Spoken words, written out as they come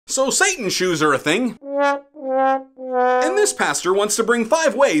So Satan shoes are a thing. And this pastor wants to bring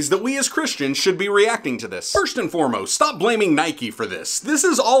 5 ways that we as Christians should be reacting to this. First and foremost, stop blaming Nike for this. This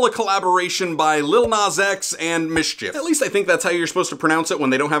is all a collaboration by Lil Nas X and MSCHF. At least I think that's how you're supposed to pronounce it when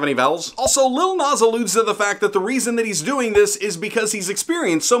they don't have any vowels. Also, Lil Nas alludes to the fact that the reason that he's doing this is because he's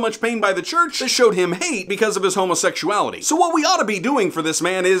experienced so much pain by the church that showed him hate because of his homosexuality. So what we ought to be doing for this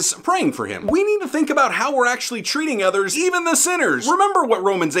man is praying for him. We need to think about how we're actually treating others, even the sinners. Remember what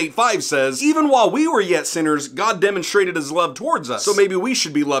Romans 8:5 says, even while we were yet sinners, God demonstrated his love towards us. So maybe we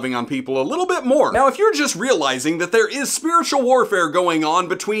should be loving on people a little bit more. Now, if you're just realizing that there is spiritual warfare going on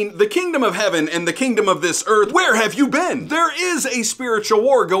between the kingdom of heaven and the kingdom of this earth, where have you been? There is a spiritual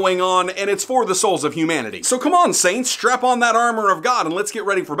war going on, and it's for the souls of humanity. So come on, saints, strap on that armor of God and let's get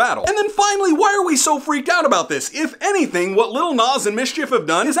ready for battle. And then finally, why are we so freaked out about this? If anything, what Lil Nas and MSCHF have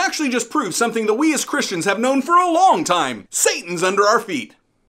done is actually just prove something that we as Christians have known for a long time. Satan's under our feet.